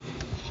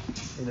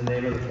In the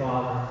name of the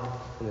Father,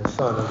 and the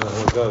Son, and the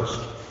Holy Ghost.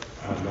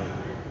 Amen.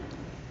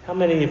 How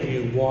many of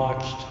you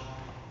watched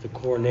the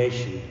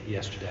coronation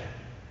yesterday?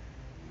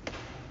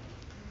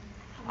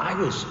 I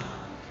was,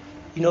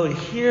 to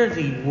hear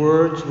the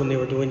words when they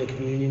were doing the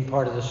communion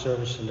part of the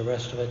service and the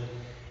rest of it,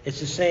 it's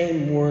the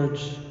same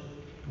words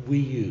we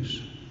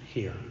use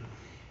here.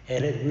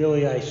 And it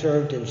really, I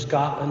served in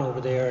Scotland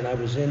over there, and I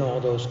was in all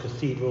those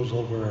cathedrals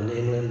over in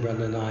England.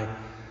 Brenda and I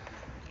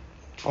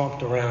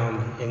tromped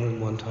around England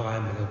one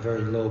time on a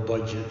very low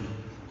budget and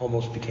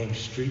almost became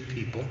street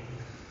people.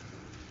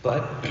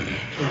 But we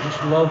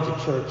just loved the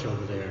church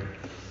over there.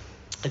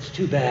 It's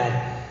too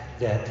bad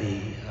that the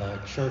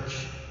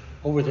church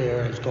over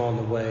there has gone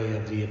the way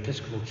of the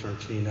Episcopal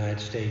Church in the United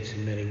States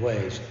in many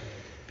ways,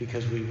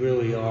 because we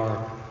really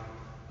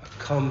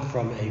come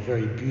from a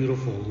very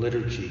beautiful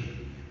liturgy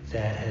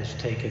that has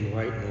taken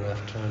right and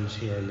left turns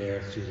here and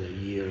there through the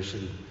years,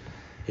 and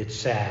it's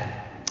sad.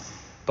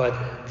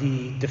 But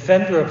the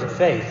Defender of the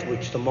Faith,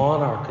 which the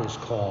monarch is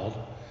called,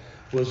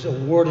 was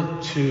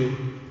awarded to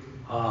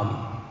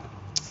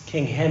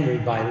King Henry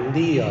by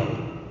Leo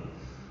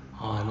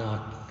on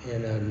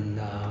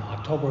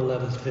October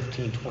 11th,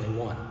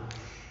 1521.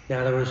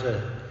 Now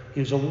he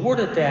was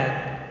awarded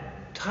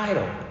that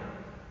title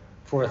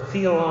for a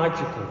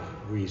theological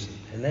reason,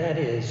 and that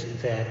is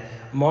that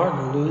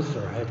Martin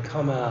Luther had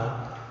come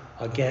out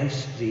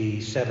against the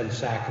seven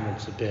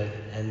sacraments a bit,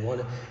 and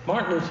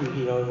Martin Luther,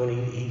 when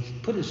he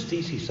put his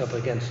thesis up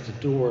against the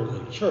door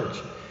of the church,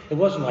 it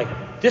wasn't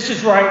like, this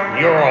is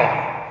right, you're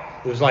wrong.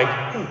 It was like,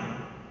 hey,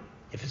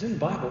 if it's in the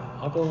Bible,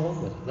 I'll go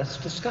along with it. Let's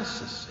discuss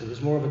this. It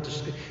was more of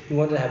he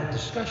wanted to have a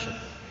discussion.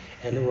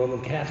 And the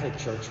Roman Catholic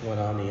Church went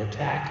on the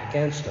attack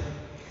against him.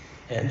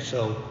 And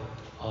so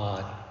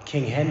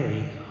King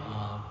Henry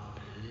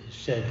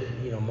said,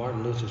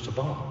 Martin Luther's a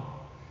bomb,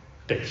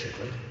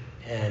 basically.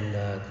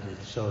 And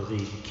so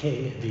the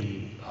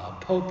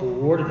Pope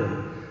awarded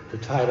him the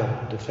title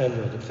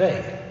Defender of the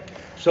Faith.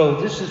 So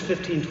this is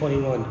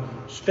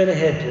 1521. Spin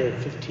ahead to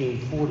the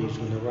 1540s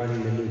when they're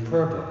writing the new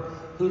prayer book.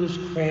 Who does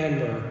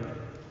Cranmer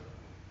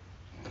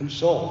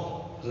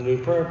console with the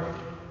new prayer book?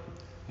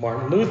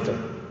 Martin Luther.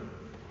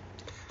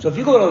 So if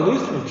you go to a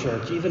Lutheran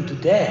church, even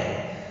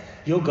today,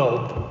 you'll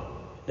go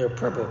their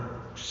prayer book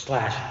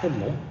 /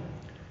 hymnal.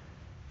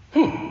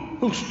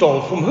 Who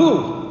stole from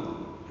who?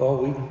 Well,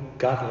 we've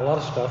gotten a lot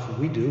of stuff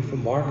we do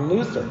from Martin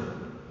Luther.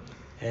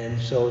 And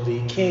so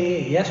the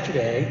king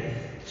yesterday,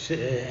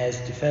 as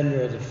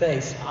Defender of the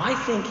Faith, I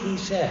think he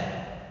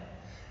said,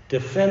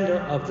 Defender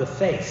of the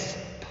Faith,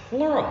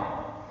 plural.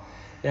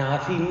 Now,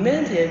 if he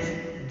meant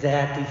it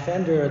that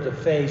Defender of the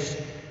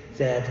Faith,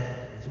 that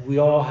we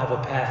all have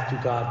a path to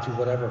God through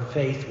whatever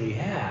faith we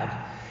have,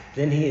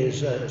 then he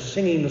is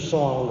singing the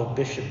song of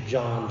Bishop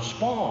John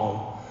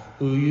Spong,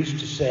 who used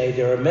to say,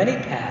 there are many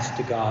paths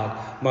to God.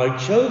 My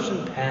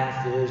chosen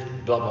path is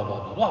blah, blah,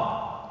 blah, blah, blah.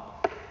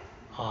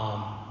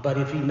 But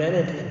if he meant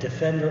it a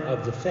defender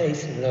of the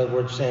faith, in other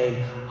words,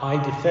 saying, I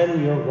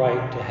defend your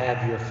right to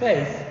have your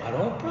faith, I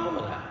don't have a problem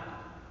with that.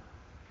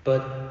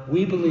 But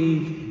we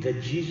believe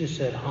that Jesus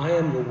said, I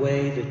am the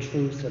way, the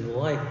truth, and the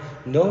life.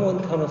 No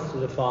one cometh to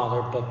the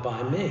Father but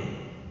by me.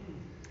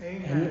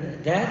 Amen.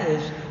 And that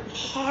is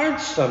hard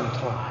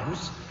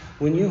sometimes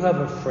when you have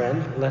a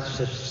friend, let's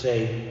just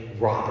say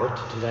Robert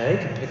today,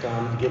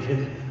 to give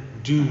him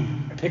due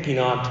picking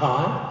on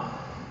time.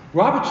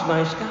 Robert's a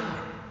nice guy.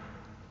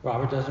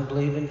 Robert doesn't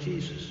believe in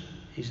Jesus.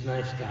 He's a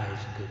nice guy.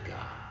 He's a good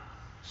guy.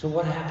 So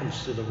what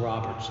happens to the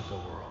Roberts of the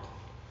world?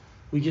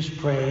 We just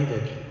pray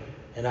that,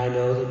 and I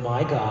know that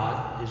my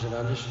God is an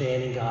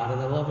understanding God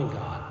and a loving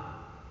God.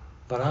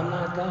 But I'm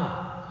not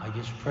God. I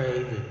just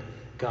pray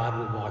that God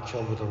will watch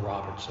over the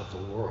Roberts of the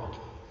world.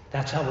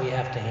 That's how we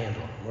have to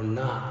handle it. We're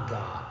not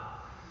God.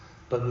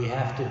 But we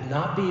have to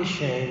not be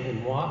ashamed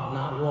and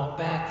not walk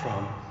back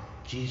from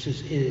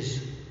Jesus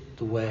is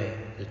the way,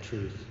 the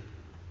truth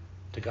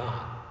to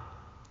God.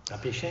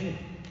 Not be ashamed.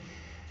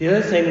 The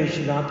other thing we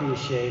should not be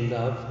ashamed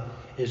of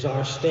is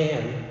our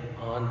stand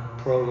on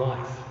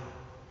pro-life.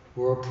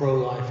 We're a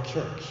pro-life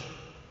church,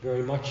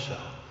 very much so.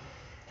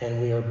 And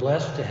we are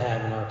blessed to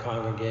have in our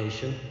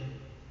congregation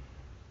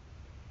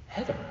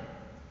Heather.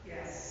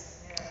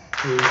 Yes.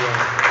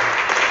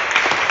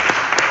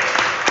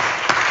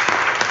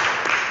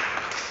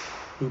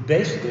 Who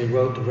basically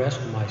wrote the rest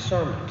of my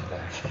sermon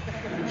today.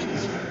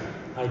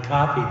 I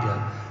copied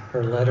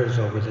her letters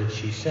over that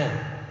she sent.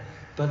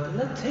 But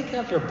let's take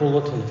out your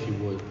bulletin, if you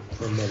would,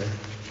 for a minute.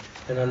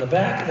 And on the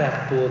back of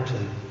that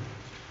bulletin,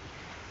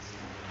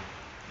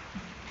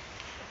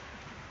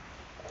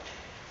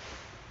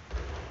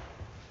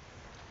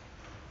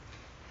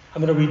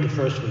 I'm going to read the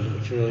first one,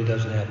 which really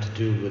doesn't have to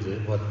do with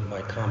what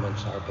my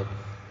comments are, but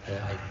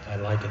I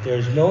like it.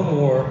 There's no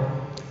more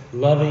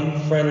loving,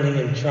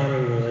 friendly, and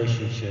charming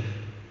relationship,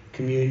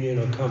 communion,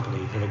 or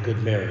company than a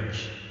good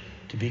marriage.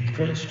 To be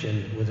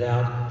Christian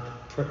without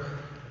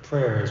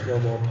prayer is no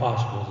more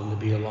possible than to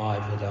be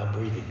alive without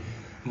breathing.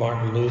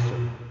 Martin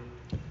Luther.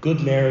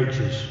 Good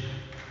marriages.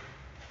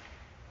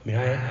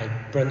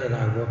 Brenda and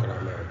I work on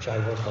our marriage. I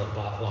work a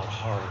lot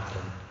harder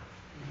than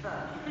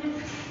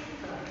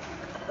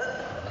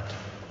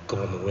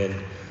go in the wind.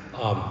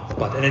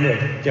 But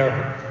anyway,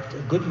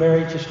 a good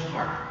marriage is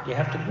hard. You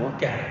have to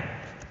work at it.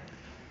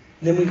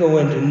 Then we go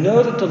in to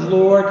know that the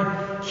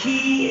Lord,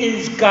 He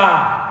is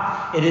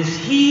God. It is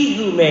He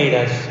who made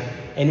us,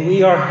 and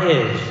we are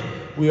His.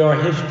 We are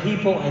His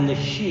people and the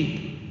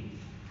sheep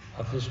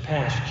of His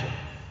pasture.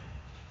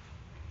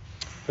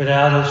 For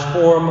thou didst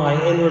form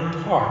my inward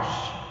parts.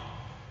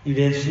 You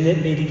didst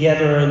knit me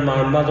together in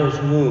my mother's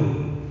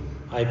womb.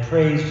 I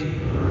praise thee,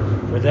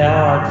 for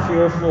thou art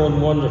fearful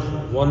and wonderful.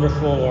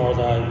 Wonderful are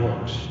thy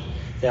works.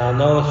 Thou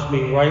knowest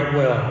me right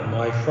well.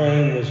 My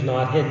frame was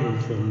not hidden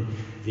from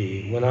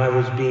thee when I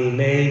was being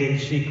made in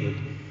secret,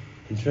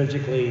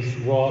 intrinsically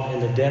wrought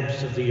in the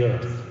depths of the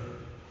earth.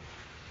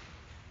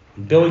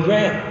 And Billy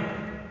Graham.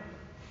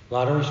 A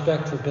lot of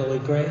respect for Billy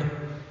Graham.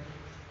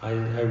 I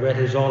read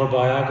his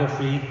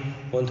autobiography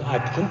once. I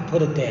couldn't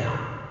put it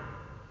down.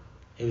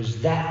 It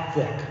was that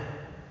thick.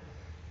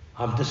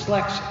 I'm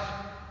dyslexic,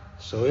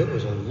 so it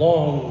was a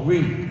long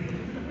read.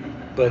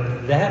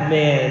 But that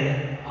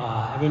man,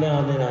 every now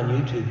and then on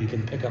YouTube, you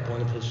can pick up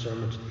one of his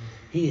sermons.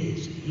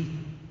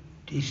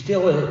 He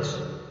still is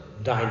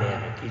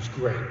dynamic. He's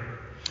great.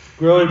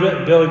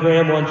 Billy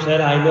Graham once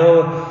said, I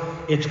know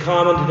it's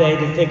common today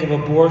to think of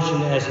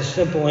abortion as a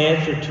simple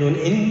answer to an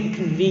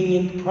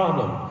inconvenient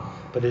problem,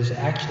 but it's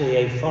actually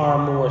a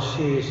far more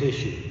serious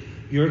issue.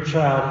 Your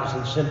child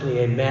isn't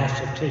simply a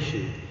mass of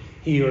tissue.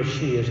 He or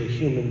she is a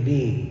human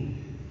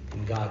being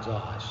in God's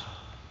eyes.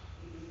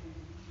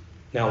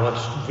 Now,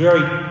 what's very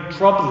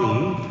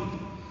troubling,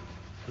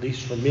 at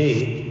least for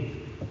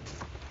me,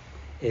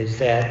 is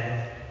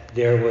that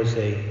there was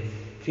a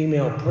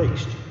female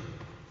priest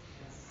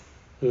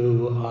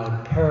who,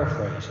 I'm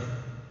paraphrasing,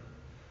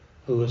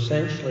 who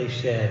essentially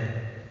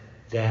said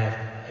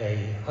that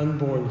an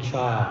unborn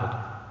child,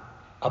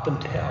 up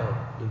until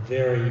the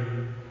very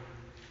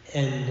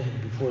end,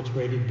 before it's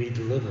ready to be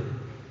delivered,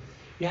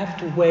 you have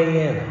to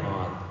weigh in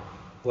on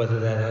whether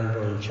that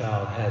unborn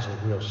child has a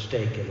real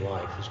stake in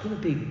life. It's going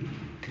to be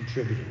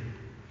contributing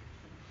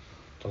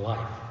to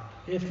life.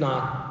 If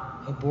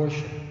not,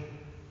 abortion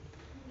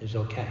is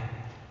okay.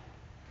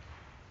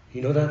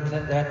 You know what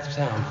that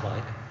sounds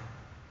like?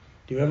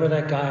 Do you remember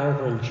that guy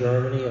over in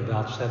Germany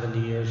about 70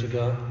 years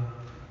ago?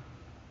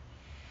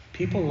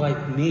 People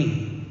like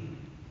me,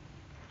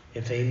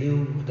 if they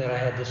knew that I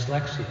had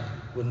dyslexia,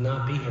 would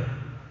not be here.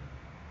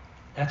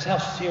 That's how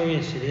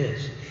serious it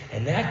is.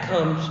 And that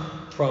comes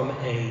from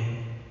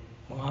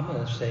I'm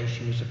going to say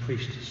she was a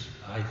priestess.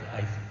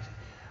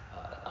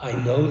 I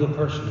know the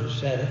person who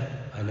said it.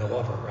 I know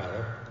of her,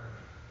 rather.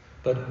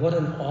 But what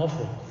an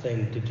awful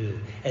thing to do.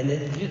 And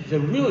the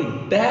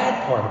really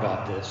bad part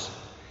about this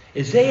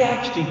is they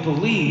actually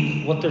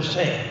believe what they're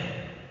saying.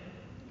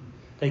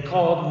 They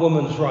call it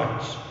women's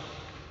rights.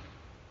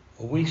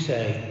 Well, we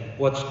say,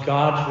 what's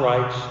God's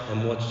rights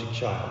and what's the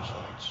child's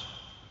rights?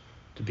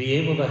 To be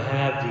able to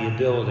have the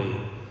ability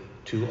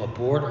to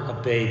abort a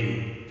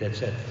baby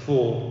that's at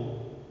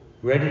full,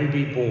 ready to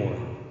be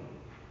born.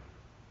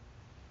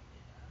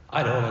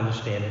 I don't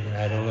understand it, and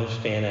I don't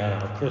understand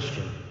how a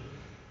Christian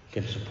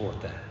can support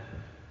that.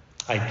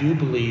 I do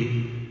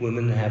believe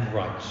women have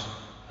rights.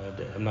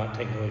 I'm not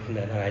taking away from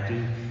that. And I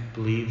do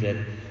believe that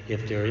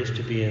if there is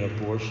to be an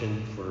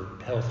abortion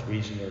for health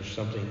reason or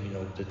something,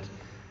 that's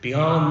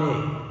beyond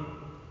me.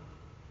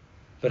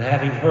 But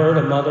having heard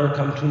a mother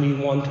come to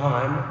me one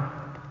time,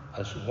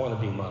 a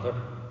wannabe mother,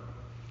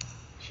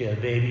 she had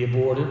a baby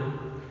aborted,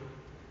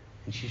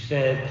 and she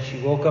said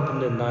she woke up in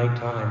the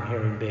nighttime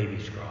hearing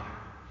babies cry.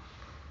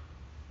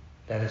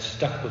 That has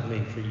stuck with me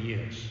for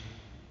years.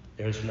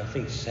 There's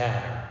nothing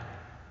sadder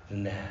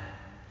than that.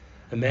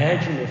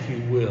 Imagine, if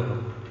you will,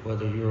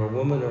 whether you're a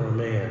woman or a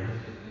man,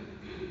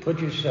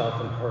 put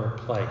yourself in her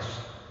place.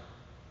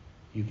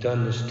 You've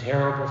done this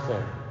terrible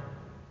thing.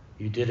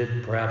 You did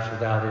it perhaps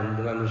without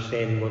even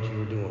understanding what you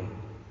were doing.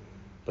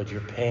 But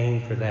you're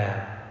paying for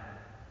that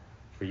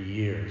for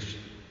years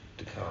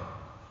to come.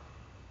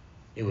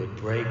 It would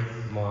break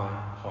my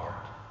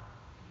heart.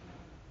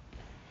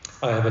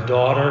 I have a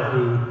daughter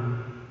who,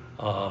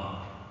 by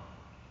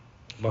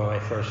my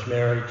first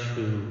marriage,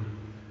 who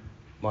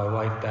my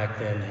wife back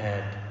then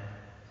had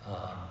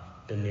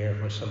been near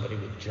with somebody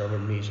with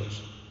German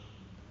measles.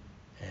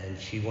 And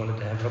she wanted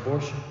to have an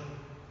abortion.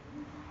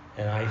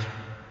 And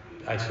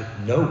I said,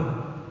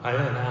 no. I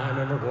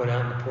remember going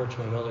out on the porch of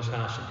my mother's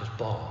house and just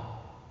bawling.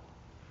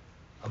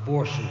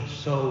 Abortion is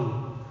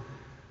so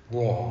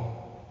wrong,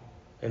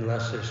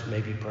 unless there's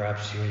maybe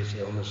perhaps serious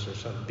illness or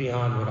something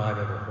beyond what I've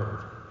ever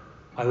heard.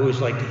 I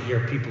always like to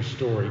hear people's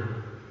story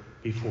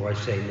before I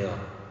say no.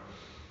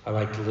 I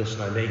like to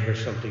listen. I may hear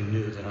something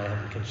new that I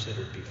haven't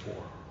considered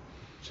before.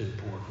 It's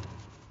important.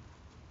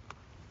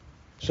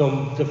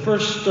 So the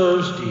first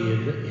Thursday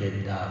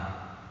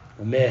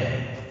in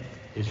May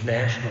is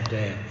National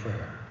Day of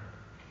Prayer.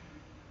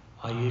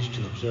 I used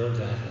to observe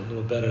that a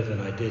little better than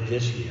I did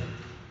this year.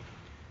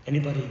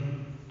 Anybody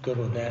go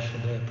to a National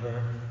Day of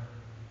Prayer?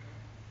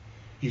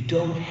 You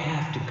don't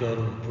have to go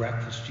to a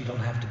breakfast. You don't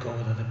have to go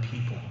with other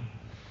people.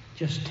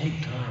 Just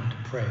take time to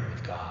pray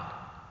with God.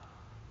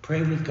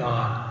 Pray with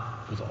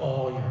God with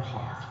all your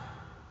heart.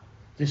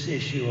 This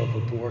issue of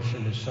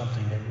abortion is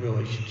something that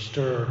really should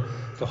stir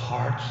the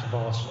hearts of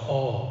us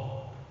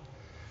all.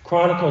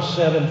 Chronicles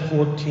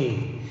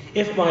 7:14.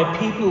 If my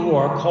people who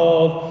are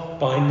called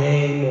by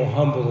name will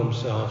humble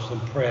themselves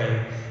and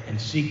pray and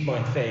seek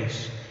my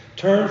face,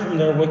 turn from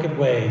their wicked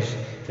ways,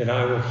 then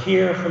I will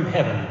hear from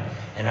heaven,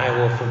 and I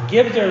will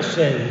forgive their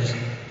sins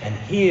and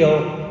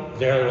heal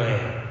their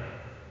land.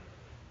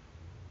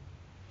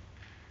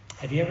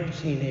 Have you ever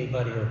seen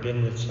anybody or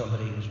been with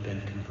somebody who's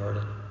been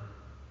converted?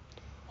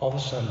 All of a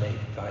sudden they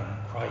find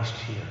Christ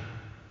here.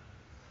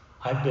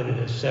 I've been in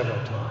this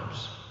several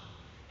times,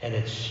 and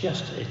it's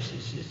just, it's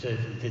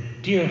the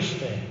dearest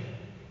thing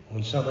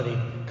when somebody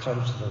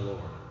comes to the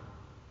Lord.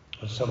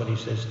 When somebody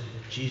says,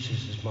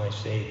 Jesus is my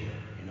Savior,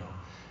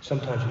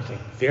 Sometimes we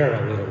think they're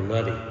a little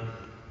nutty,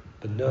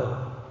 but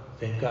no,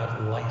 they've got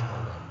light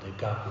on them, they've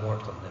got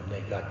warmth on them,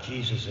 they've got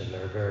Jesus in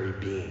their very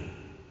being.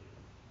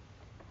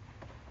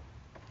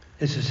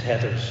 This is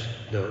Heather's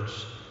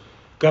notes.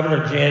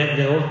 Governor Janet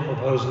Mills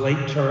proposed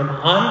late-term,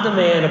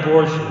 on-demand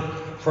abortion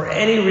for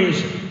any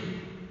reason,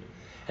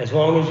 as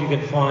long as you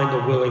can find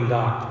a willing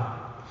doctor.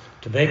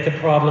 To make the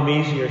problem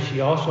easier,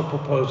 she also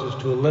proposes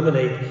to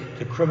eliminate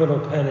the criminal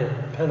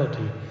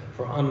penalty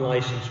for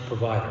unlicensed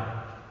provider.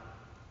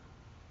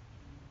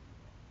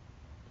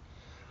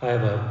 I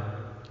have a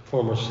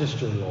former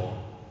sister-in-law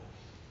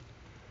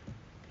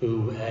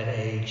who, at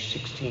age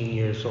 16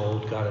 years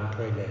old, got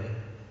impregnated.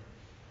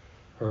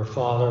 Her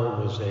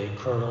father was a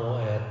colonel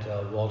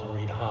at Walter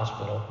Reed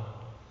Hospital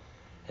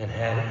and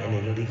had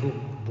an illegal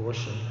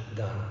abortion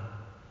done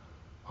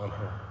on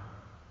her.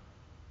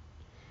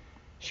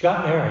 She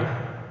got married,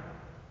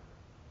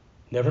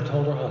 never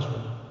told her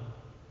husband,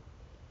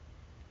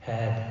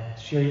 had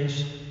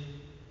serious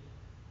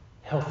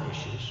health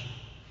issues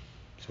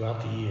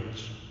throughout the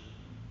years,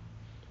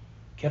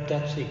 kept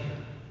that secret.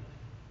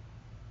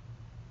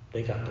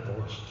 They got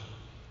divorced.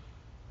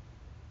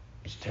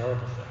 It's a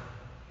terrible thing.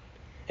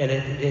 And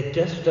it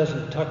just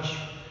doesn't touch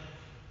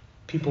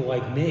people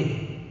like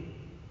me.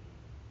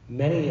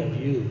 Many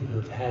of you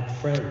who've had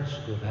friends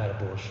who have had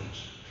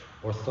abortions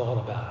or thought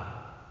about it.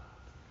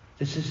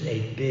 This is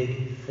a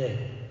big thing.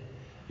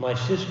 My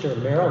sister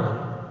Marilyn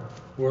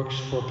works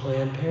for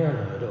Planned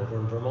Parenthood over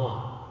in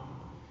Vermont.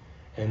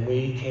 And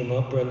we came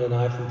up, Brenda and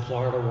I, from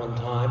Florida one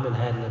time and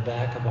had in the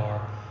back of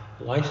our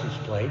license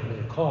plate in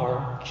the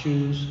car,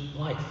 choose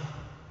life.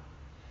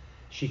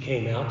 She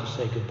came out to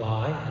say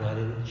goodbye,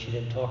 and she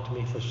didn't talk to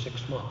me for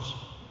 6 months.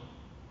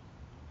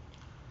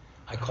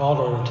 I called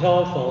her on the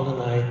telephone,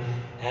 and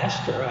I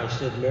asked her, I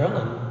said,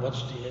 Marilyn,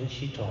 and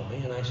she told me,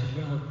 and I said,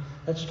 Marilyn,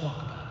 let's talk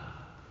about it.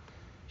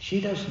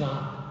 She does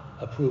not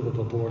approve of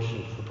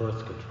abortion for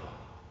birth control.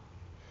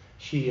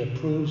 She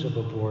approves of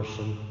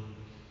abortion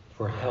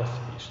for health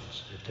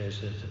reasons.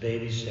 If the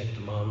baby's sick,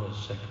 the mom is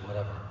sick,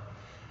 whatever.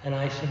 And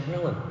I said,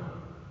 Marilyn,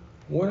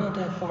 we're not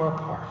that far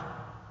apart.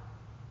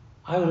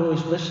 I would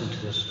always listen to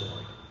this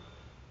story,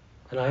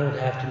 and I would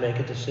have to make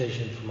a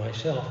decision for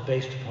myself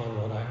based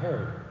upon what I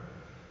heard.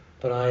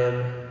 But I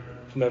am,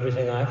 from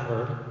everything I've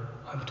heard,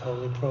 I'm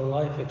totally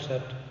pro-life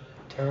except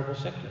terrible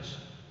sickness.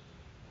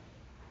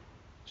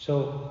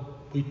 So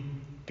we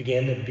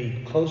began to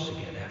be close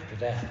again after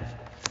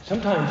that.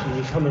 Sometimes when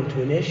you come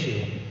into an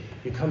issue,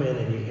 you come in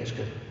and you just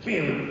go,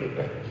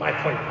 my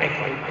point,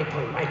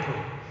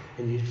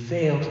 and you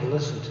fail to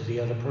listen to the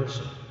other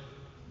person.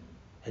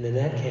 And in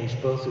that case,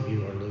 both of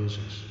you are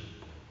losers.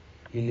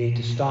 You need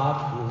to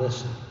stop and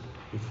listen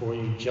before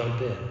you jump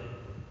in.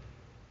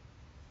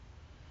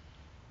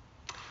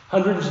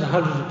 Hundreds and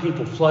hundreds of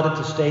people flooded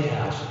the State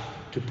House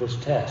to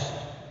protest.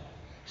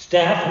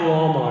 Staff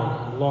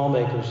and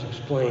lawmakers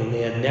explained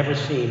they had never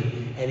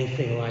seen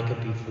anything like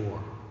it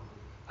before.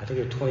 I think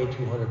there are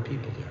 2,200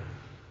 people there,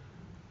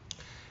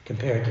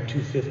 compared to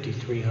 250,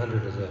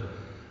 300 of the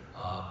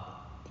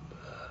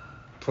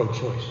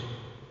pro-choice.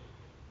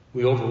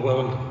 We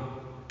overwhelmed them.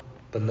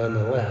 But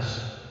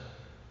nonetheless,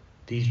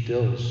 these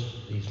bills,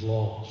 these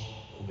laws,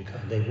 will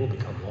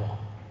become law.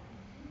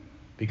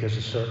 Because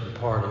a certain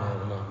party, I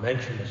will not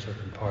mention a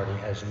certain party,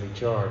 has a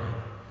majority,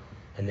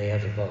 and they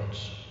have the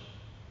votes.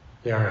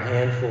 There are a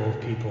handful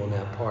of people in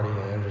that party,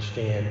 I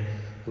understand,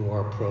 who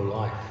are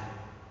pro-life.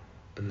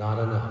 But not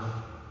enough.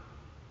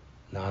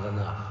 Not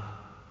enough.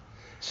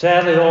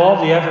 Sadly,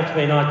 all the efforts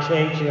may not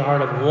change the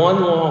heart of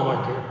one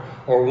lawmaker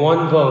or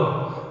one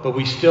vote, but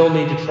we still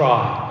need to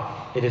try.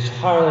 It is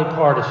highly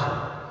partisan.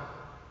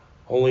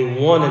 Only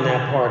one in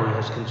that party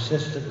has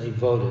consistently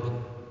voted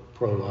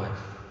pro-life.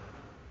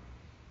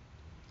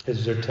 This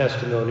is their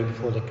testimony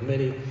before the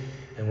committee,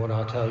 and what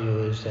I'll tell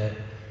you is that,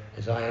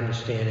 as I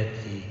understand it,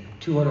 the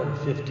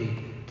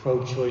 250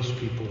 pro-choice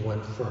people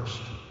went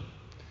first.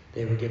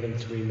 They were given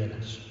 3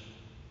 minutes.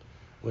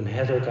 When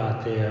Heather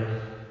got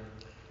there,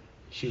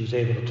 she was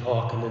able to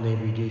talk, and then they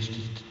reduced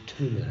it to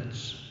 2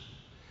 minutes.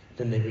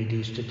 Then they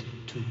reduced it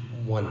to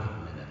 1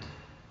 minute.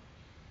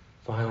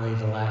 Finally,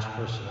 the last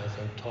person, I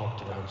think,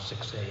 talked around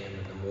 6 a.m.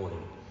 in the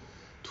morning.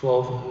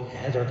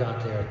 Heather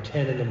got there at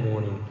 10 in the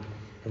morning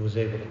and was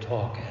able to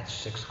talk at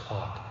 6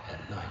 o'clock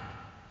at night.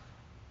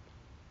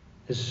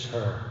 This is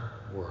her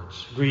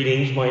words.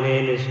 Greetings, my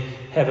name is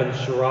Heaven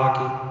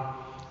Siraki.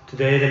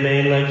 Today the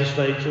Maine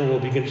legislature will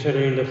be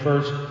considering the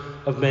first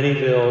of many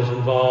bills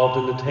involved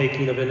in the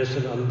taking of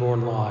innocent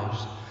unborn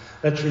lives.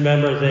 Let's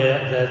remember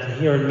that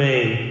here in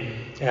Maine,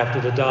 after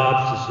the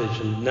Dobbs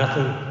decision,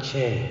 nothing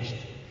changed.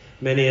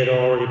 Many had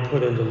already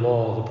put into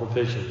law the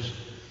provisions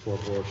for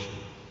abortion.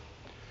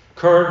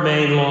 Current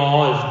Maine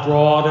law is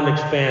broad and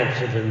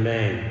expansive in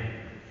Maine.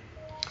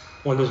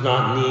 One does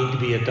not need to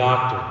be a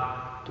doctor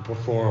to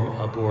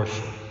perform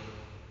abortion.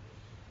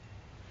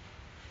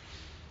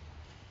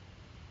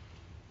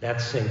 That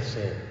sinks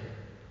in.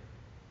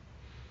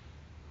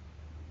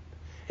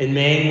 In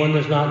Maine, one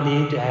does not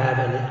need to have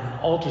an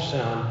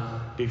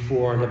ultrasound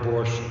before an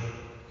abortion.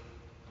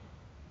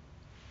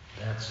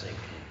 That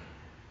sinks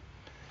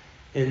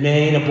in. In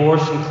Maine,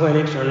 abortion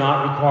clinics are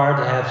not required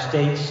to have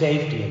state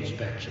safety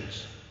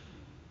inspections.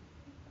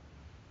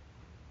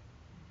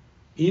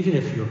 Even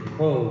if you're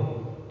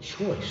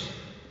pro-choice,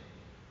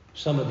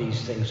 some of these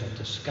things are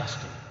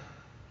disgusting.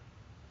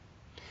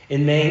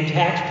 In Maine,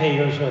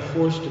 taxpayers are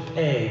forced to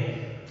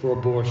pay for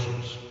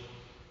abortions.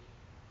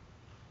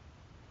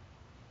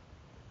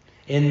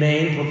 In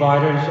Maine,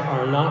 providers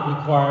are not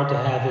required to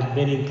have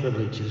admitting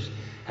privileges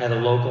at a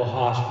local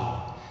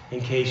hospital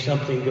in case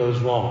something goes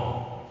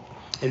wrong.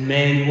 In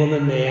Maine,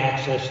 women may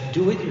access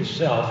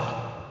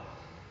do-it-yourself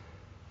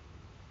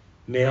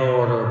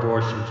mail-order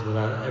abortions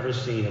without ever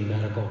seeing a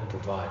medical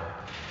provider.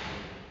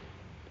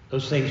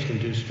 Those things can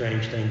do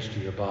strange things to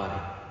your body.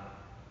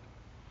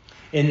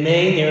 In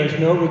Maine, there is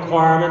no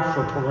requirement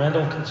for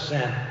parental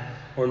consent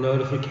or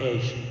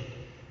notification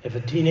if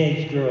a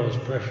teenage girl is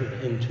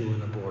pressured into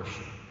an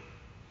abortion.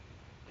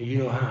 You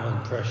know how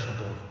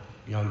impressionable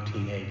young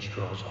teenage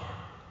girls are.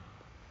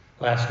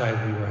 Last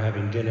night we were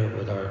having dinner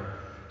with our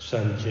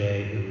son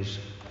Jay,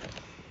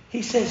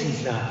 he says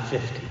he's not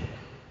 50,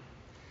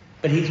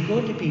 but he's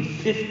going to be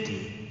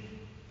 50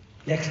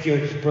 next year,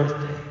 his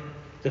birthday.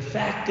 The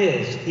fact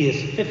is, he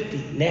is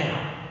 50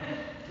 now.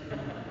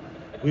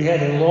 We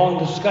had a long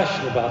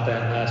discussion about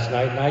that last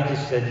night, and I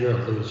just said, you're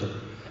a loser.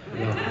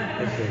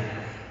 That's it.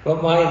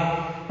 But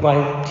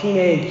my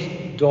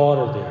teenage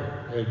daughter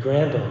there,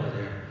 granddaughter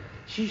there,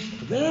 she's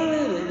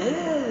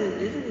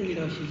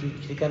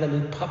she got a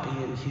new puppy,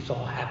 and she's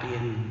all happy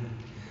and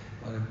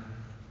a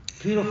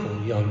beautiful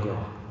young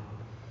girl.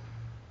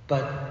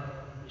 But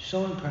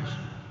so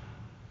impressionable.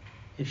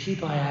 If she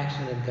by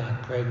accident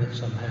got pregnant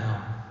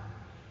somehow,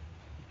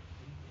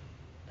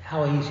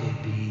 how easy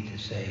it'd be to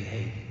say,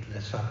 hey,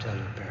 let's not tell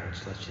your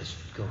parents, let's just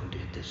go and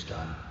get this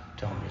done.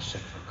 Tell them you're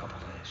sick for a couple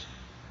of days.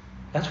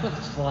 That's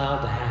what's allowed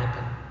to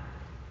happen.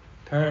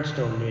 Parents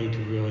don't need to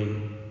really,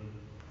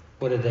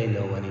 what do they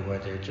know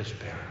anyway? They're just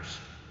parents.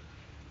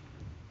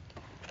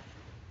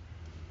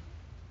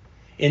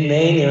 In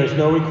Maine, there is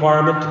no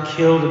requirement to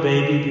kill the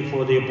baby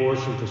before the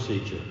abortion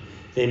procedure.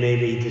 They may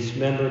be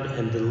dismembered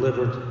and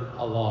delivered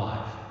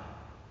alive.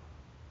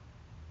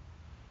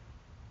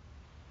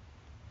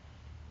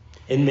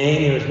 In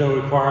Maine, there is no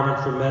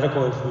requirement for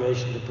medical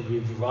information to be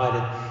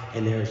provided,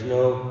 and there is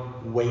no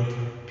wait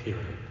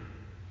period.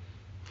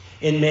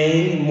 In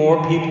Maine,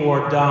 more people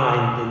are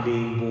dying than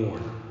being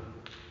born.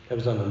 That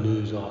was on the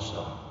news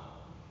also.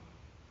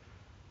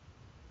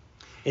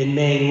 In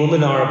Maine,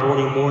 women are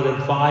aborting more than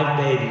 5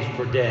 babies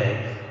per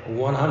day, or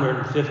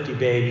 150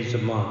 babies a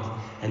month,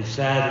 and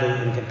sadly,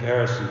 in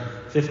comparison,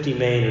 50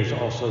 Mainers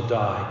also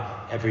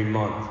die every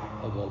month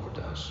of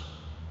overdose.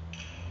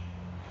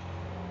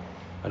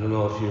 I don't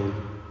know if you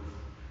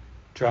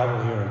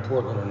travel here in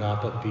Portland or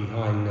not, but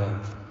behind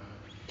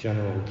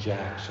General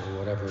Jack's or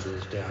whatever it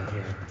is down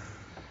here,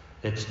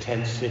 it's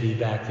Tent City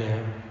back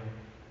there.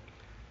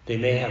 They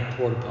may have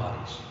porta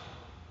potties,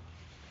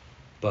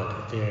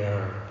 but there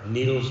are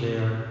needles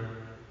there,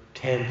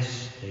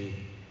 tents,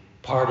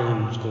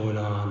 partying's going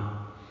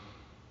on,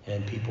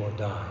 and people are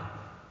dying.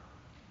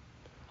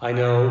 I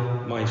know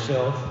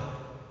myself,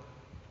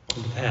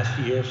 in the past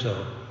year or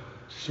so,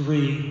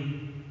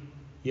 3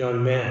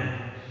 young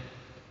men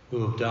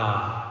who have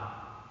died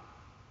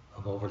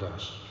of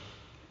overdose.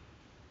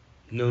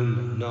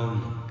 Known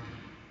them.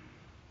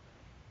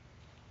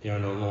 They are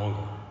no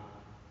longer.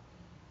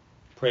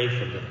 Pray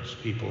for those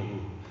people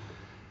who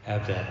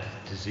have that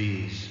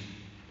disease.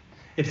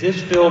 If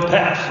this bill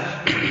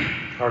passes,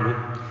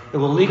 it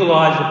will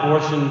legalize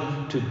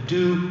abortion to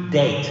due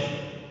date.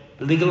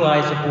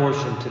 Legalize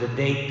abortion to the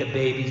date the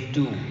baby's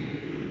due.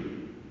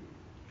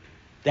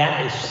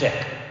 That is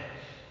sick.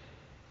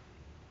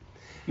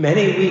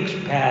 Many weeks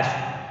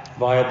past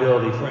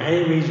viability for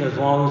any reason as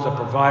long as the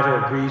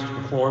provider agrees to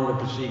perform the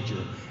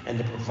procedure and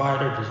the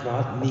provider does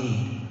not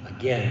need,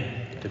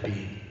 again, to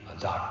be a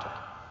doctor.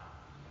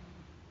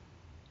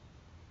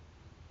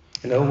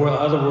 In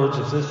other words,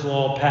 if this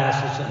law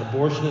passes, an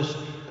abortionist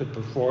could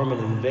perform an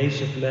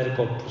invasive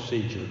medical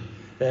procedure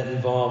that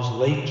involves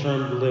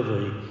late-term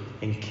delivery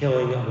and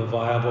killing of a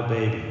viable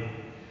baby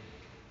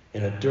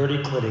in a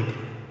dirty clinic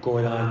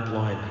going on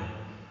blindly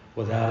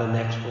without an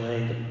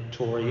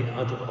explanatory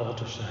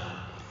ultrasound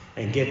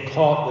and get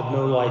caught with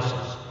no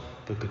license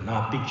but could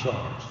not be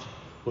charged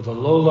with a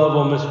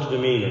low-level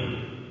misdemeanor.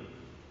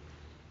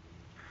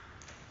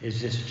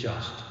 Is this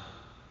just?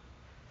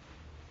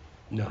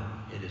 No,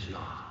 it is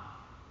not.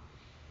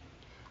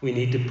 We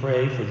need to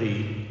pray for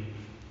the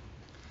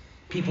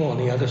people on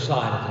the other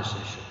side of this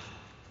issue,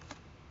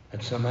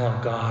 that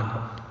somehow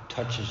God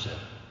touches them,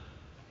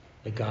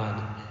 that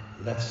God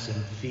lets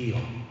them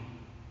feel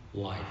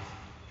life.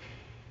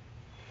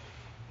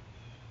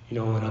 You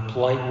know, in a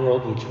polite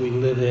world which we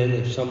live in,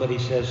 if somebody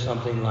says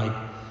something like,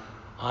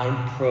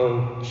 I'm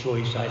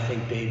pro-choice, I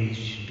think babies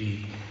should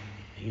be,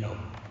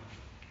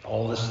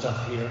 all this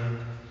stuff here,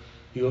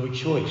 you have a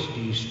choice.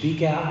 Do you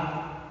speak out?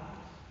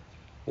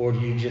 Or do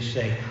you just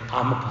say,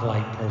 I'm a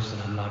polite person,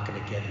 I'm not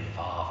going to get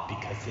involved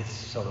because it's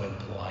so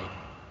impolite?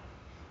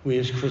 We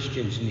as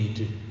Christians need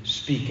to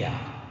speak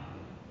out.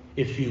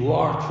 If you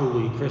are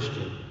truly a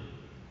Christian,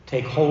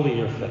 take hold of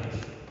your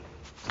faith.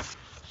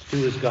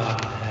 Do as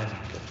God would have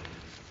you do.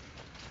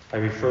 I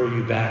refer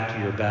you back to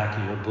your back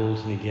of your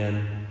bulletin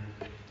again.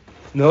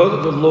 Know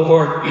that the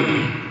Lord,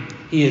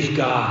 He is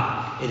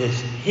God. It is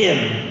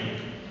Him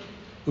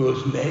who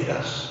has made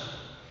us.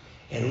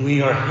 And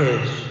we are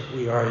His.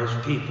 We are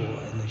His people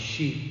and the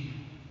sheep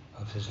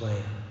of His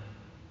land.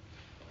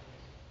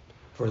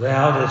 For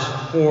Thou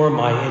dost form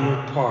my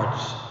inward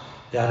parts.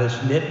 Thou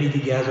dost knit me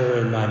together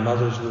in my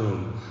mother's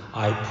womb.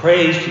 I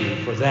praise Thee,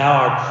 for Thou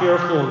art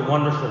fearful and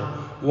wonderful.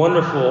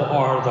 Wonderful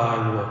are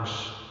Thy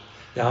works.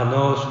 Thou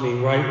knowest me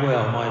right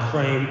well. My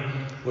frame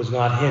was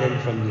not hidden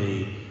from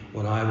Thee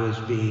when I was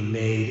being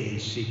made in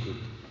secret,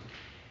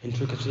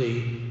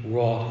 intricately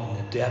wrought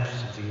in the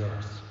depths of the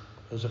earth.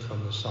 Those are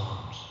from the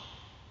Psalms.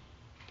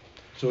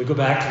 So we go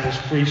back to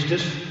this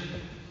priestess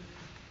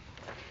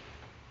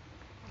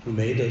who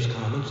made those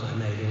comments I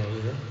made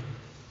earlier,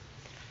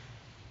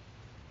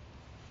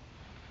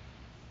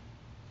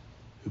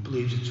 who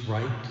believes it's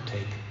right to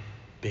take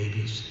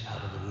babies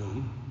out of the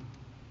womb.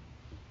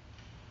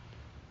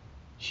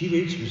 She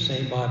reads from the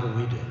same Bible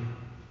we do.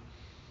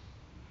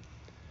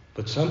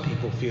 But some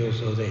people feel as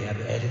though they have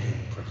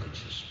editing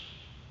privileges,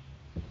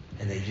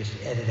 and they just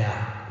edit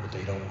out what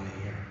they don't want to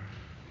hear.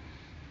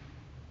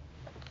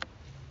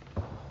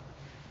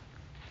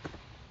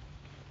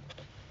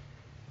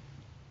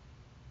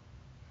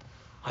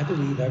 I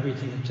believe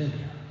everything that's in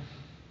here.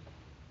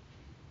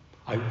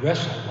 I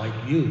wrestle like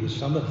you with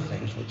some of the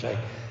things which I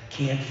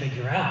can't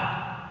figure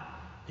out.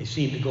 They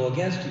seem to go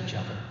against each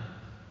other.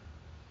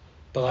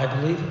 But I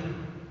believe it.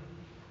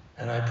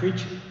 And I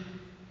preach it.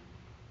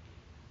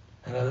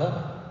 And I love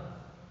it.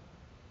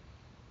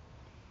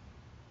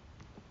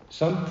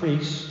 Some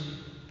priests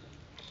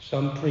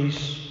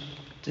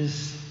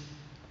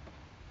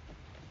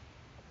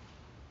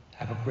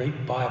have a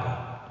great Bible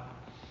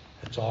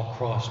that's all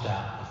crossed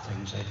out with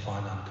things they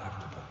find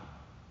uncomfortable.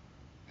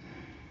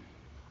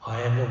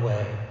 I am the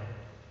way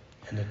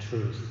and the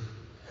truth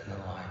and the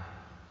life.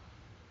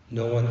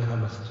 No one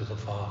cometh to the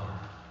Father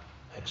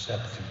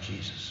except through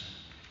Jesus.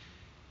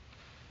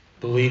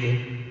 Believe it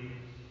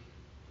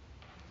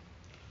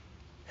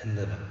and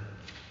live it.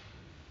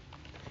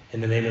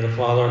 In the name of the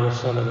Father, and the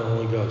Son, and the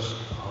Holy Ghost.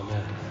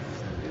 Amen.